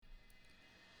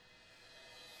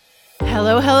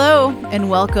Hello, hello, and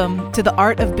welcome to The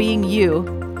Art of Being You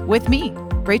with me,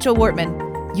 Rachel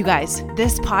Wortman. You guys,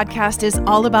 this podcast is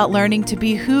all about learning to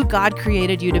be who God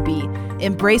created you to be,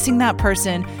 embracing that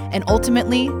person, and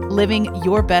ultimately living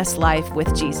your best life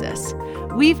with Jesus.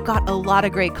 We've got a lot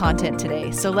of great content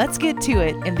today, so let's get to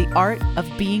it in The Art of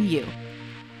Being You.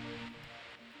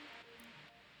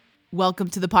 Welcome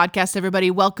to the podcast, everybody.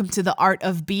 Welcome to The Art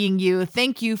of Being You.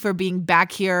 Thank you for being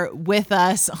back here with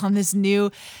us on this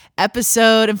new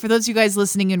episode. And for those of you guys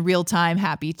listening in real time,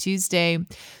 happy Tuesday.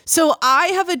 So I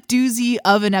have a doozy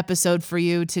of an episode for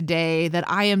you today that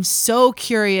I am so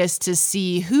curious to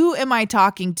see who am I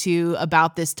talking to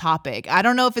about this topic. I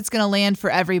don't know if it's going to land for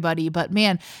everybody, but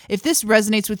man, if this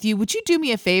resonates with you, would you do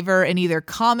me a favor and either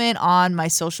comment on my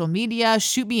social media,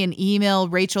 shoot me an email,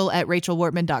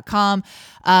 rachel@rachelwortman.com.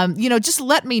 Just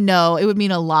let me know. It would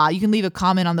mean a lot. You can leave a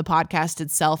comment on the podcast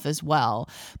itself as well.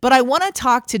 But I want to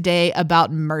talk today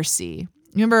about mercy.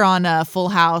 Remember on Full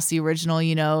House, the original,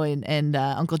 and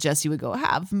Uncle Jesse would go,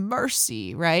 have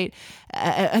mercy, right?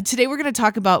 Today we're going to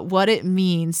talk about what it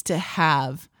means to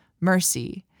have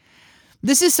mercy.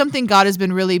 This is something God has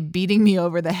been really beating me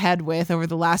over the head with over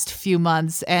the last few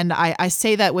months. And I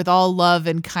say that with all love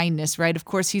and kindness, right? Of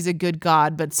course, he's a good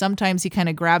God, but sometimes he kind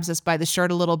of grabs us by the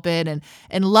shirt a little bit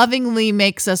and lovingly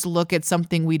makes us look at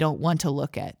something we don't want to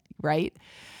look at, right?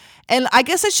 And I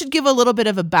guess I should give a little bit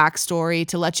of a backstory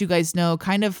to let you guys know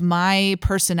kind of my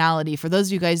personality. For those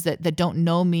of you guys that don't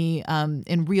know me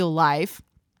in real life,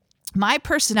 my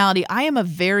personality, I am a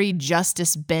very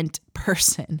justice-bent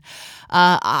person.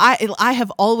 I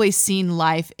have always seen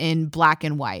life in black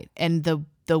and white, and the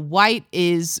white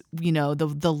is,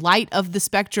 the light of the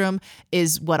spectrum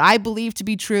is what I believe to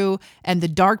be true, and the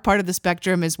dark part of the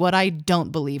spectrum is what I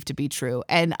don't believe to be true.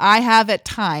 And I have at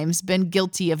times been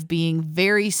guilty of being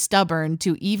very stubborn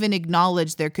to even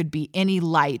acknowledge there could be any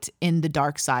light in the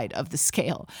dark side of the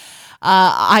scale.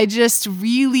 That's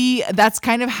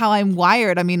kind of how I'm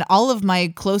wired. I mean, all of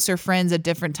my closer friends at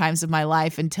different times of my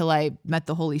life until I met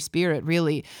the Holy Spirit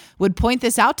really would point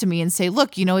this out to me and say,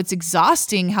 look, it's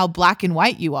exhausting how black and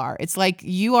white you are. It's like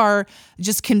you are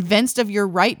just convinced of your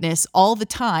rightness all the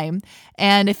time.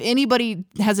 And if anybody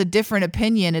has a different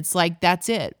opinion, it's like, that's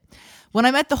it. When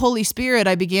I met the Holy Spirit,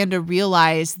 I began to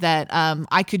realize that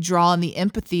I could draw on the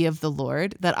empathy of the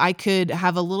Lord, that I could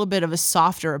have a little bit of a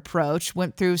softer approach,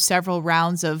 went through several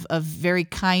rounds of very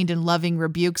kind and loving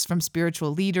rebukes from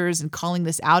spiritual leaders and calling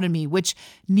this out in me, which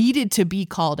needed to be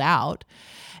called out.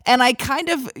 And I kind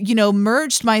of,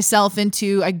 merged myself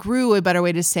into, I grew into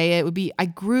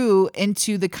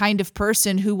the kind of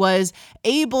person who was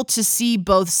able to see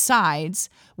both sides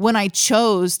when I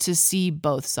chose to see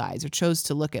both sides or chose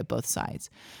to look at both sides.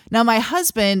 Now, my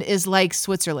husband is like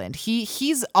Switzerland.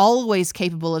 He's always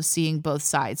capable of seeing both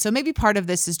sides. So maybe part of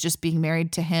this is just being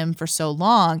married to him for so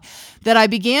long that I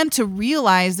began to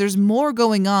realize there's more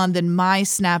going on than my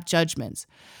snap judgments.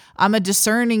 I'm a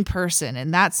discerning person,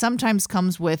 and that sometimes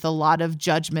comes with a lot of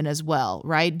judgment as well,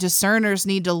 right? Discerners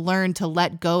need to learn to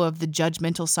let go of the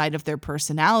judgmental side of their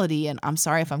personality. And I'm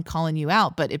sorry if I'm calling you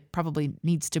out, but it probably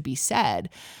needs to be said.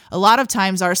 A lot of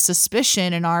times our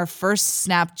suspicion and our first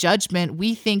snap judgment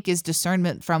we think is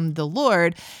discernment from the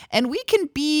Lord, and we can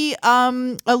be a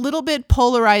little bit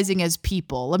polarizing as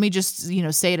people. Let me just,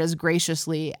 say it as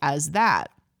graciously as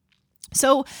that.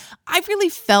 So I really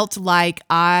felt like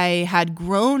I had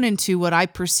grown into what I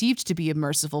perceived to be a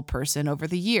merciful person over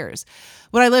the years.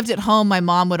 When I lived at home, my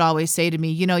mom would always say to me,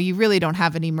 you really don't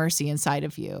have any mercy inside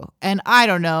of you. And I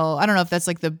don't know if that's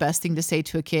like the best thing to say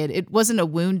to a kid. It wasn't a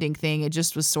wounding thing. It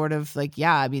just was sort of like,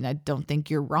 I don't think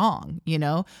you're wrong.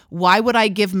 Why would I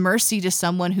give mercy to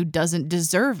someone who doesn't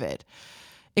deserve it?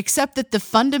 Except that the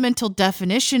fundamental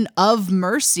definition of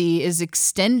mercy is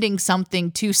extending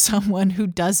something to someone who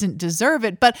doesn't deserve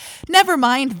it. But never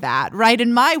mind that, right?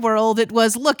 In my world, it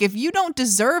was, look, if you don't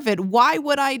deserve it, why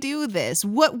would I do this?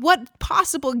 What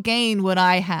possible gain would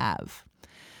I have?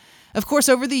 Of course,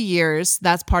 over the years,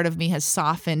 that part of me has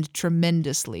softened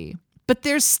tremendously. But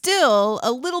there's still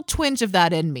a little twinge of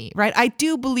that in me, right? I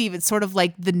do believe it's sort of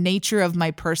like the nature of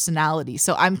my personality.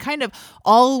 So I'm kind of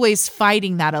always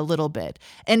fighting that a little bit.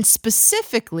 And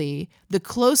specifically, the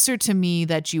closer to me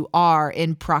that you are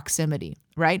in proximity,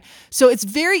 right? So it's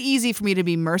very easy for me to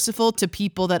be merciful to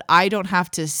people that I don't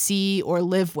have to see or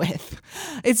live with.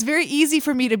 It's very easy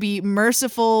for me to be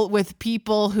merciful with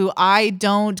people who I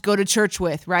don't go to church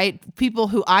with, right? People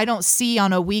who I don't see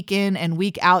on a week in and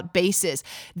week out basis.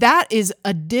 That is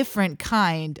a different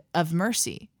kind of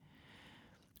mercy.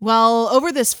 Well,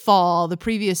 over this fall, the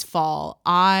previous fall,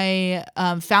 I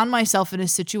found myself in a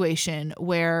situation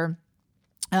where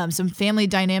some family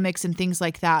dynamics and things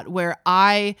like that, where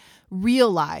I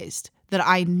realized that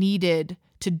I needed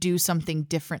to do something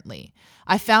differently.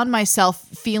 I found myself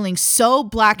feeling so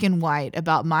black and white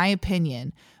about my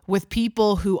opinion with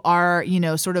people who are,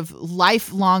 sort of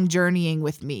lifelong journeying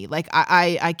with me. Like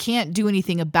I can't do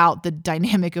anything about the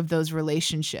dynamic of those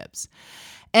relationships.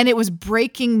 And it was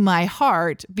breaking my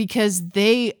heart because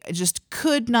they just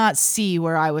could not see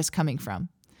where I was coming from.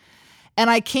 And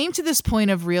I came to this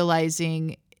point of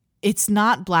realizing it's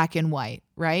not black and white,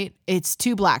 right? It's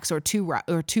two blacks or two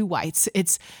whites.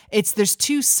 There's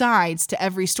two sides to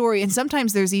every story. And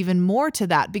sometimes there's even more to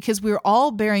that because we're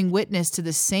all bearing witness to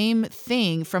the same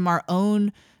thing from our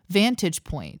own vantage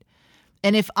point.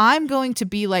 And if I'm going to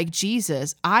be like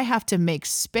Jesus, I have to make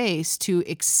space to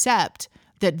accept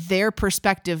that their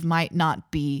perspective might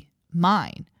not be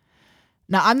mine.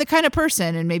 Now, I'm the kind of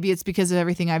person, and maybe it's because of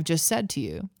everything I've just said to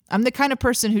you, I'm the kind of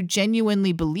person who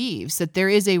genuinely believes that there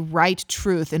is a right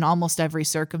truth in almost every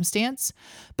circumstance,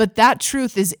 but that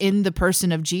truth is in the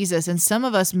person of Jesus, and some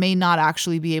of us may not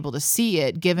actually be able to see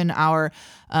it given our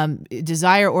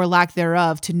desire or lack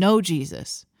thereof to know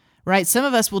Jesus, right? Some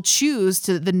of us will choose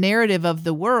to the narrative of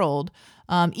the world,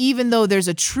 even though there's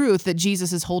a truth that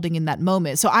Jesus is holding in that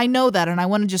moment. So I know that, and I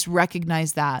want to just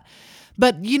recognize that.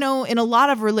 But, in a lot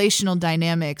of relational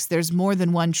dynamics, there's more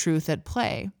than one truth at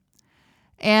play.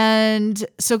 And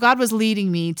so God was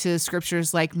leading me to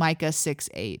scriptures like Micah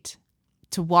 6:8,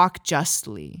 to walk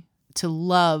justly, to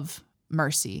love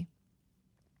mercy.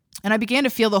 And I began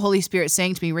to feel the Holy Spirit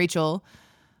saying to me, Rachel,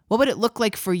 what would it look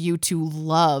like for you to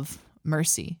love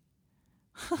mercy?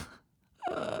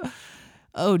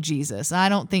 Oh, Jesus, I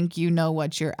don't think you know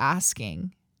what you're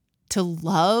asking. To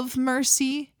love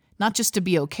mercy? Not just to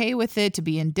be okay with it, to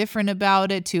be indifferent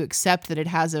about it, to accept that it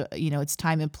has its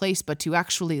time and place, but to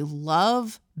actually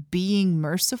love being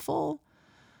merciful.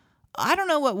 I don't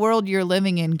know what world you're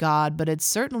living in, God, but it's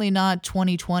certainly not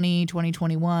 2020,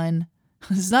 2021.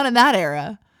 It's not in that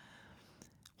era.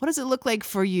 What does it look like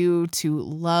for you to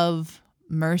love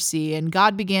mercy? And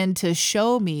God began to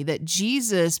show me that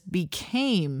Jesus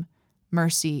became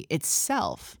mercy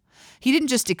itself. He didn't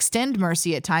just extend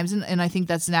mercy at times, and I think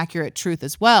that's an accurate truth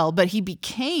as well, but he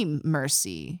became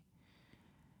mercy.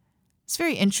 It's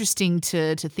very interesting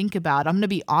to think about. I'm going to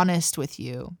be honest with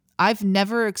you. I've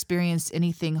never experienced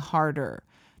anything harder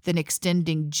than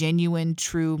extending genuine,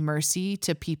 true mercy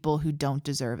to people who don't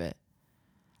deserve it.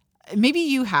 Maybe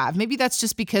you have. Maybe that's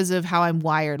just because of how I'm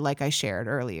wired, like I shared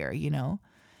earlier,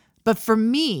 But for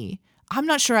me, I'm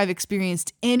not sure I've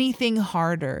experienced anything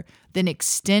harder than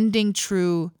extending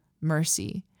true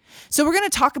mercy. So we're going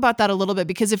to talk about that a little bit,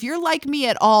 because if you're like me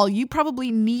at all, you probably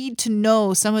need to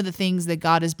know some of the things that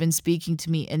God has been speaking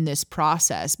to me in this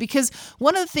process. Because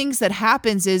one of the things that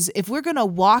happens is if we're going to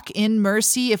walk in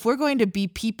mercy, if we're going to be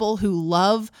people who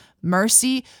love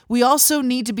mercy, we also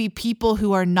need to be people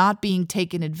who are not being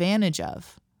taken advantage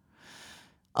of.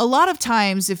 A lot of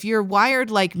times, if you're wired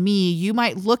like me, you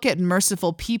might look at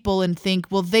merciful people and think,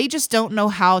 well, they just don't know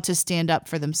how to stand up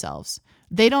for themselves.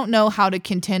 They don't know how to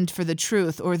contend for the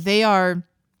truth, or they are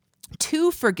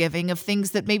too forgiving of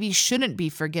things that maybe shouldn't be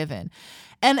forgiven.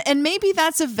 And maybe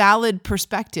that's a valid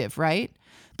perspective, right?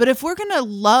 But if we're going to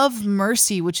love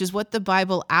mercy, which is what the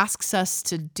Bible asks us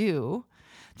to do,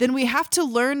 then we have to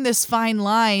learn this fine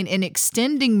line in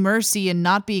extending mercy and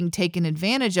not being taken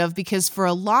advantage of, because for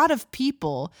a lot of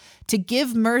people, to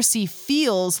give mercy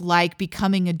feels like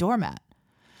becoming a doormat.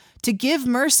 To give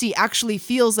mercy actually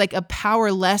feels like a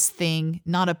powerless thing,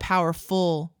 not a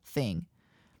powerful thing.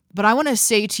 But I want to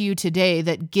say to you today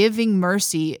that giving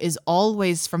mercy is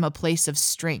always from a place of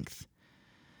strength.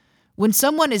 When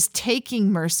someone is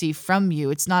taking mercy from you,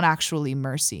 it's not actually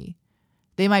mercy.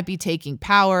 They might be taking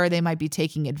power. They might be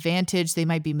taking advantage. They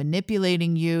might be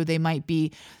manipulating you. They might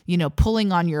be,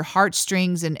 pulling on your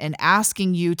heartstrings and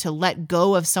asking you to let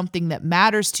go of something that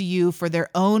matters to you for their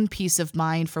own peace of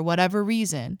mind for whatever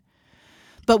reason.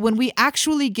 But when we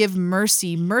actually give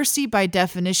mercy, mercy by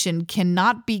definition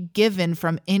cannot be given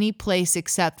from any place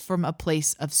except from a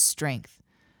place of strength,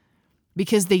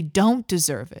 because they don't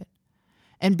deserve it.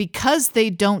 And because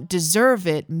they don't deserve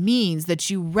it means that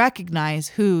you recognize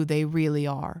who they really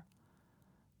are.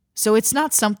 So it's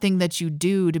not something that you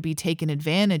do to be taken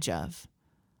advantage of.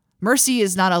 Mercy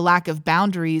is not a lack of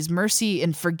boundaries. Mercy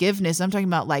and forgiveness, I'm talking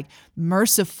about like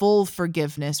merciful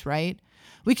forgiveness, right?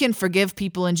 We can forgive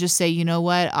people and just say, you know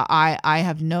what, I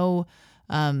have no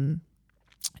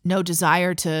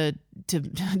desire to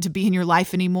be in your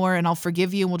life anymore, and I'll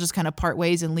forgive you, and we'll just kind of part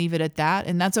ways and leave it at that.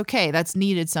 And that's okay. That's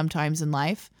needed sometimes in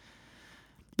life.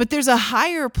 But there's a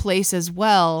higher place as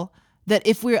well that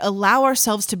if we allow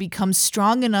ourselves to become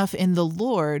strong enough in the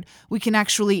Lord, we can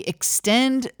actually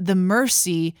extend the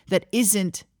mercy that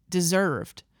isn't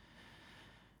deserved.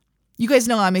 You guys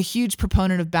know I'm a huge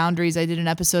proponent of boundaries. I did an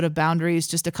episode of boundaries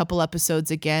just a couple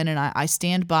episodes again, and I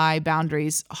stand by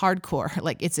boundaries hardcore.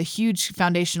 Like, it's a huge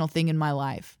foundational thing in my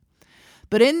life.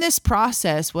 But in this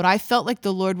process, what I felt like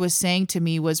the Lord was saying to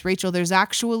me was, Rachel, there's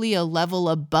actually a level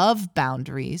above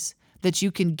boundaries that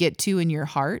you can get to in your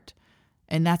heart,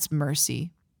 and that's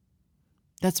mercy.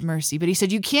 That's mercy. But he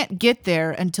said, you can't get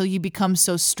there until you become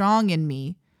so strong in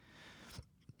me,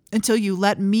 until you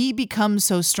let me become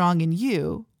so strong in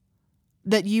you,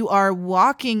 that you are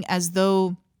walking as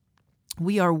though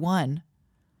we are one,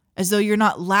 as though you're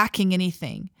not lacking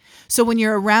anything. So when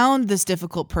you're around this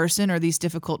difficult person or these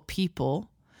difficult people,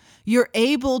 you're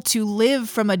able to live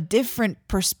from a different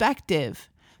perspective,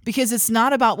 because it's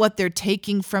not about what they're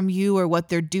taking from you or what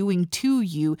they're doing to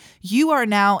you. You are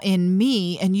now in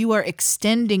me, and you are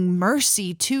extending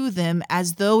mercy to them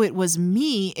as though it was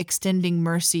me extending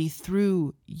mercy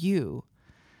through you.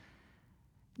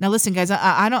 Now, listen, guys,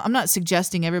 I'm not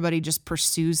suggesting everybody just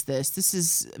pursues this. This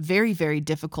is very, very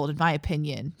difficult, in my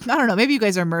opinion. I don't know. Maybe you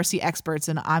guys are mercy experts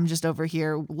and I'm just over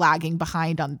here lagging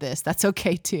behind on this. That's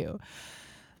okay, too.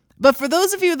 But for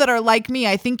those of you that are like me,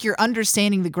 I think you're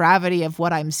understanding the gravity of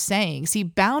what I'm saying. See,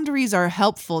 boundaries are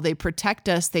helpful. They protect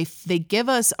us. They give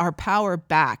us our power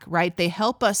back, right? They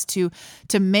help us to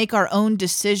make our own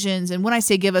decisions. And when I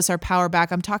say give us our power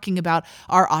back, I'm talking about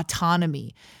our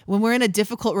autonomy. When we're in a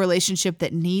difficult relationship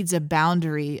that needs a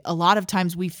boundary, a lot of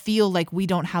times we feel like we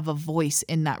don't have a voice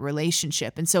in that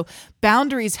relationship. And so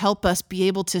boundaries help us be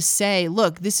able to say,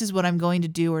 look, this is what I'm going to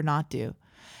do or not do.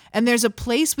 And there's a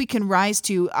place we can rise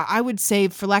to, I would say,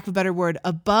 for lack of a better word,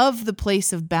 above the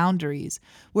place of boundaries,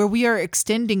 where we are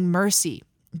extending mercy.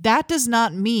 That does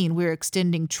not mean we're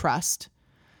extending trust.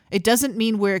 It doesn't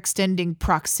mean we're extending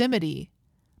proximity,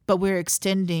 but we're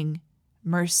extending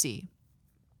mercy.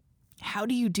 How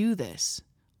do you do this?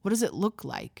 What does it look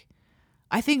like?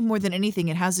 I think more than anything,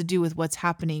 it has to do with what's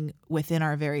happening within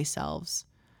our very selves.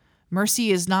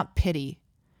 Mercy is not pity.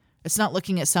 It's not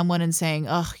looking at someone and saying,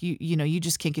 oh, you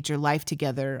just can't get your life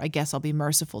together. I guess I'll be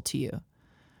merciful to you.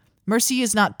 Mercy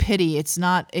is not pity. It's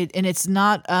not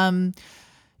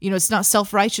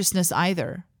self-righteousness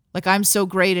either. Like, I'm so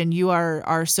great and you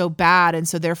are so bad, and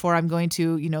so therefore I'm going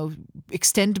to,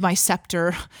 extend my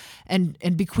scepter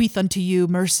and bequeath unto you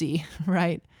mercy,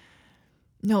 right?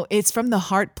 No, it's from the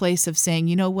heart place of saying,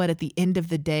 you know what, at the end of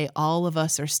the day, all of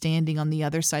us are standing on the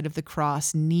other side of the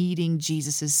cross, needing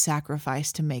Jesus'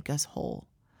 sacrifice to make us whole.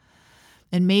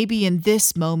 And maybe in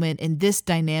this moment, in this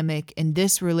dynamic, in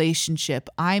this relationship,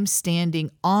 I'm standing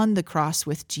on the cross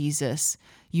with Jesus,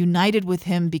 united with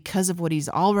him because of what he's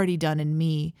already done in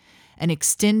me, and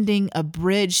extending a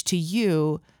bridge to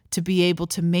you to be able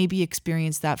to maybe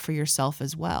experience that for yourself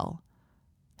as well.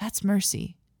 That's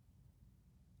mercy.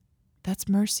 That's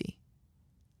mercy.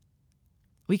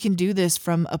 We can do this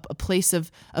from a place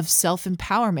of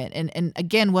self-empowerment. And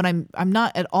again, what I'm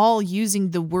not at all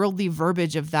using the worldly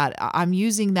verbiage of that. I'm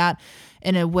using that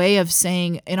in a way of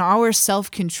saying, in our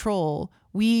self-control,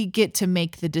 we get to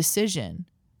make the decision,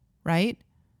 right?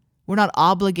 We're not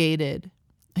obligated.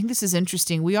 I think this is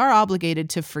interesting. We are obligated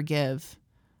to forgive.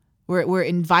 We're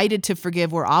invited to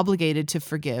forgive. We're obligated to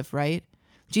forgive, right?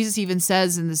 Jesus even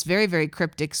says in this very, very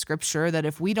cryptic scripture that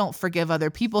if we don't forgive other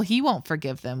people, he won't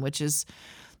forgive them, which is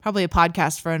probably a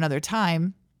podcast for another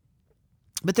time.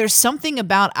 But there's something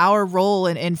about our role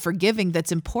in forgiving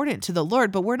that's important to the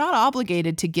Lord, but we're not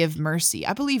obligated to give mercy.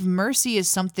 I believe mercy is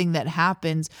something that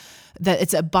happens, that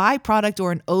it's a byproduct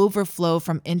or an overflow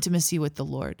from intimacy with the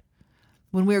Lord.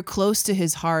 When we're close to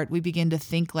his heart, we begin to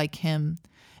think like him,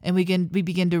 and we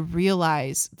begin to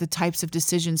realize the types of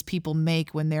decisions people make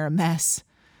when they're a mess,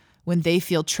 when they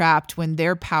feel trapped, when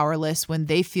they're powerless, when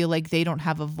they feel like they don't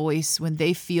have a voice, when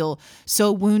they feel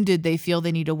so wounded they feel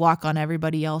they need to walk on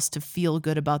everybody else to feel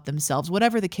good about themselves,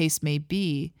 whatever the case may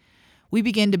be. We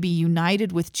begin to be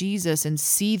united with Jesus and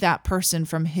see that person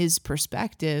from his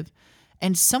perspective,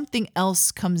 and something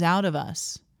else comes out of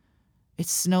us.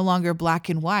 It's no longer black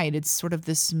and white. It's sort of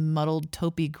this muddled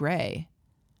taupey gray.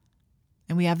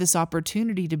 And we have this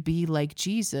opportunity to be like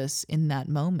Jesus in that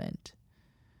moment.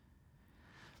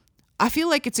 I feel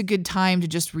like it's a good time to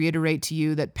just reiterate to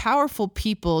you that powerful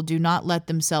people do not let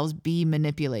themselves be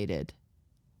manipulated,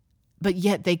 but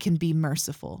yet they can be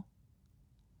merciful.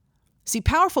 See,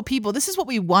 powerful people, this is what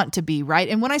we want to be, right?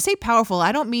 And when I say powerful,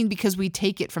 I don't mean because we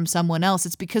take it from someone else.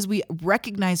 It's because we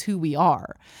recognize who we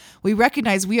are. We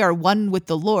recognize we are one with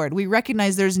the Lord. We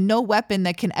recognize there's no weapon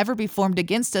that can ever be formed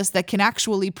against us that can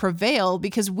actually prevail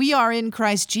because we are in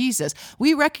Christ Jesus.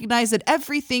 We recognize that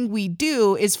everything we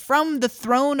do is from the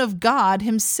throne of God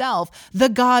himself, the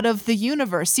God of the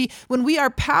universe. See, when we are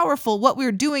powerful, what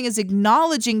we're doing is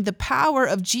acknowledging the power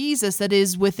of Jesus that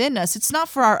is within us. It's not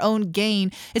for our own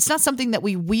gain. It's not something that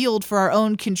we wield for our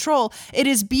own control. It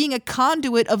is being a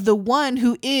conduit of the one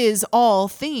who is all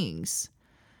things.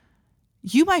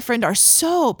 You, my friend, are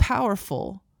so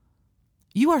powerful.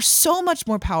 You are so much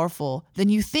more powerful than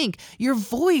you think. Your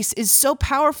voice is so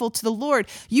powerful to the Lord.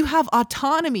 You have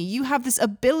autonomy. You have this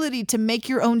ability to make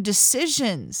your own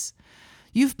decisions.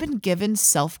 You've been given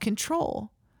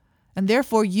self-control, and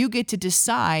therefore you get to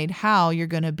decide how you're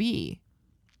going to be.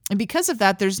 And because of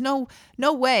that, there's no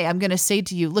way I'm going to say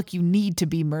to you, look, you need to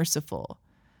be merciful.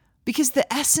 Because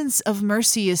the essence of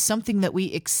mercy is something that we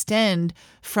extend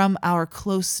from our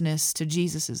closeness to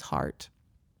Jesus's heart.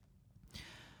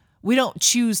 We don't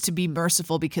choose to be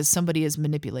merciful because somebody is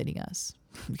manipulating us,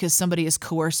 because somebody is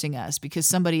coercing us, because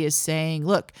somebody is saying,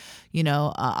 look,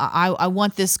 I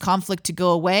want this conflict to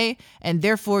go away, and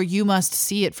therefore you must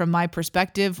see it from my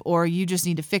perspective, or you just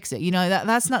need to fix it.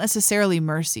 That's not necessarily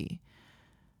mercy.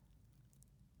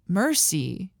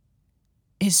 Mercy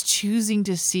is choosing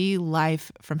to see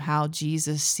life from how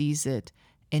Jesus sees it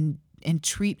and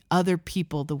treat other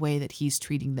people the way that he's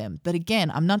treating them. But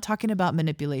again, I'm not talking about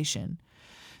manipulation.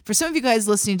 For some of you guys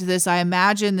listening to this, I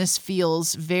imagine this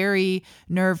feels very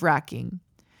nerve-wracking.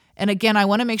 And again, I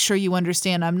want to make sure you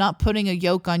understand, I'm not putting a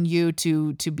yoke on you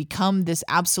to become this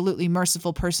absolutely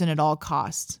merciful person at all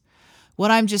costs. What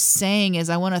I'm just saying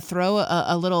is I want to throw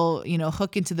a little,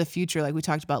 hook into the future like we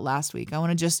talked about last week. I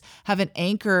want to just have an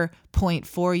anchor point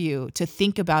for you to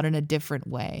think about in a different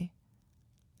way.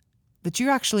 That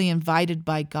you're actually invited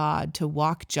by God to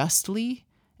walk justly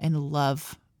and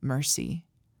love mercy.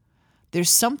 There's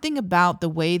something about the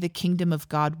way the kingdom of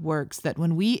God works that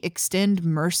when we extend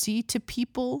mercy to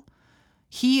people,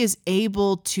 he is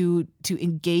able to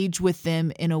engage with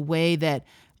them in a way that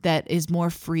is more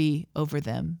free over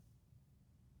them.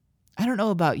 I don't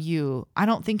know about you. I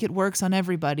don't think it works on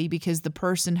everybody because the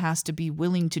person has to be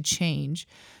willing to change.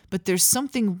 But there's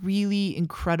something really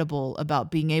incredible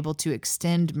about being able to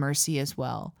extend mercy as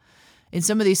well. In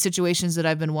some of these situations that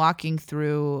I've been walking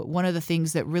through, one of the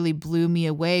things that really blew me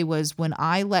away was when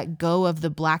I let go of the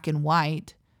black and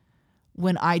white,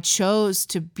 when I chose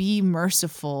to be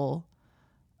merciful,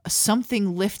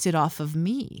 something lifted off of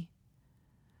me.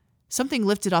 Something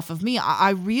lifted off of me.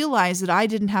 I realized that I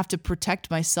didn't have to protect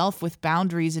myself with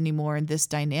boundaries anymore in this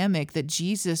dynamic, that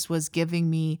Jesus was giving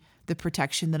me the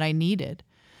protection that I needed.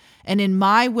 And in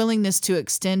my willingness to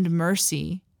extend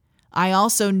mercy, I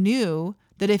also knew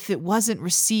that if it wasn't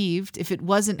received, if it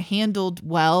wasn't handled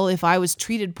well, if I was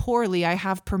treated poorly, I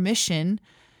have permission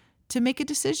to make a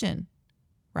decision,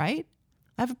 right?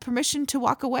 I have permission to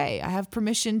walk away. I have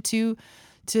permission to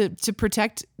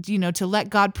protect, to let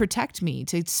God protect me,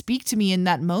 to speak to me in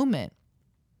that moment.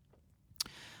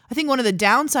 I think one of the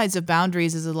downsides of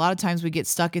boundaries is a lot of times we get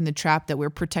stuck in the trap that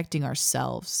we're protecting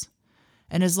ourselves.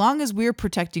 And as long as we're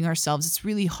protecting ourselves, it's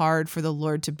really hard for the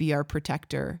Lord to be our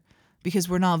protector because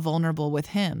we're not vulnerable with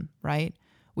him, right?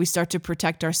 We start to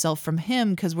protect ourselves from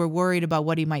him because we're worried about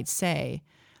what he might say.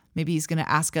 Maybe he's going to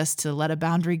ask us to let a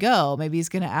boundary go. Maybe he's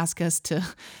going to ask us to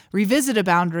revisit a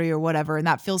boundary or whatever, and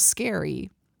that feels scary.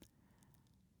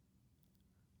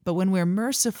 But when we're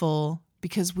merciful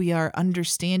because we are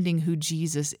understanding who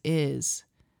Jesus is,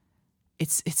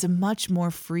 it's a much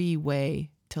more free way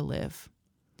to live.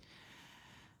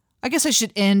 I guess I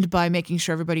should end by making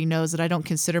sure everybody knows that I don't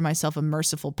consider myself a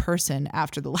merciful person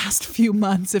after the last few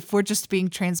months. If we're just being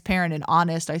transparent and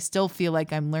honest, I still feel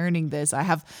like I'm learning this. I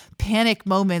have panic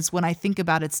moments when I think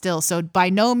about it still. So by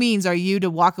no means are you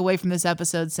to walk away from this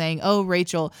episode saying, oh,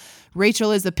 Rachel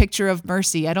is the picture of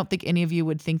mercy. I don't think any of you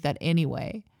would think that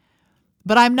anyway.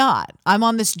 But I'm not. I'm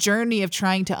on this journey of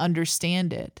trying to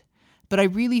understand it. But I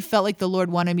really felt like the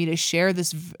Lord wanted me to share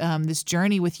this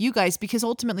journey with you guys because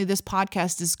ultimately this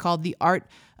podcast is called The Art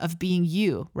of Being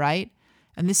You, right?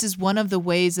 And this is one of the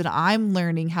ways that I'm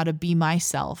learning how to be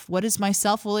myself. What is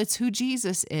myself? Well, it's who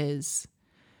Jesus is.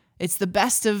 It's the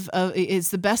best of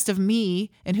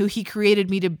me and who he created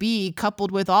me to be,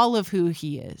 coupled with all of who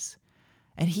he is.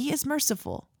 And he is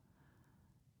merciful.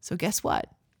 So guess what?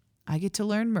 I get to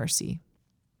learn mercy.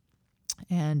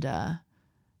 And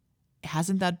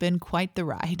hasn't that been quite the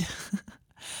ride?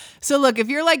 So look, if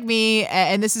you're like me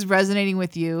and this is resonating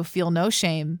with you, feel no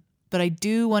shame. But I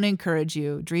do want to encourage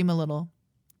you, dream a little,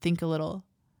 think a little,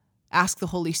 ask the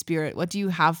Holy Spirit, what do you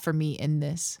have for me in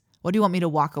this? What do you want me to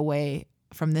walk away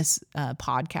from this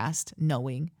podcast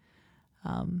knowing?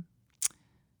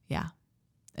 Yeah.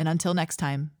 And until next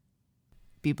time,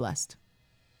 be blessed.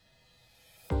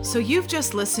 So you've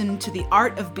just listened to The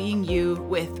Art of Being You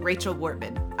with Rachel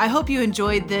Wortman. I hope you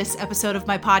enjoyed this episode of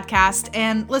my podcast.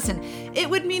 And listen, it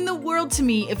would mean the world to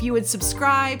me if you would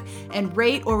subscribe and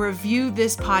rate or review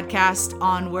this podcast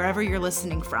on wherever you're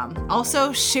listening from.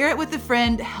 Also, share it with a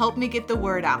friend. Help me get the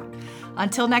word out.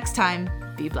 Until next time,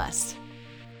 be blessed.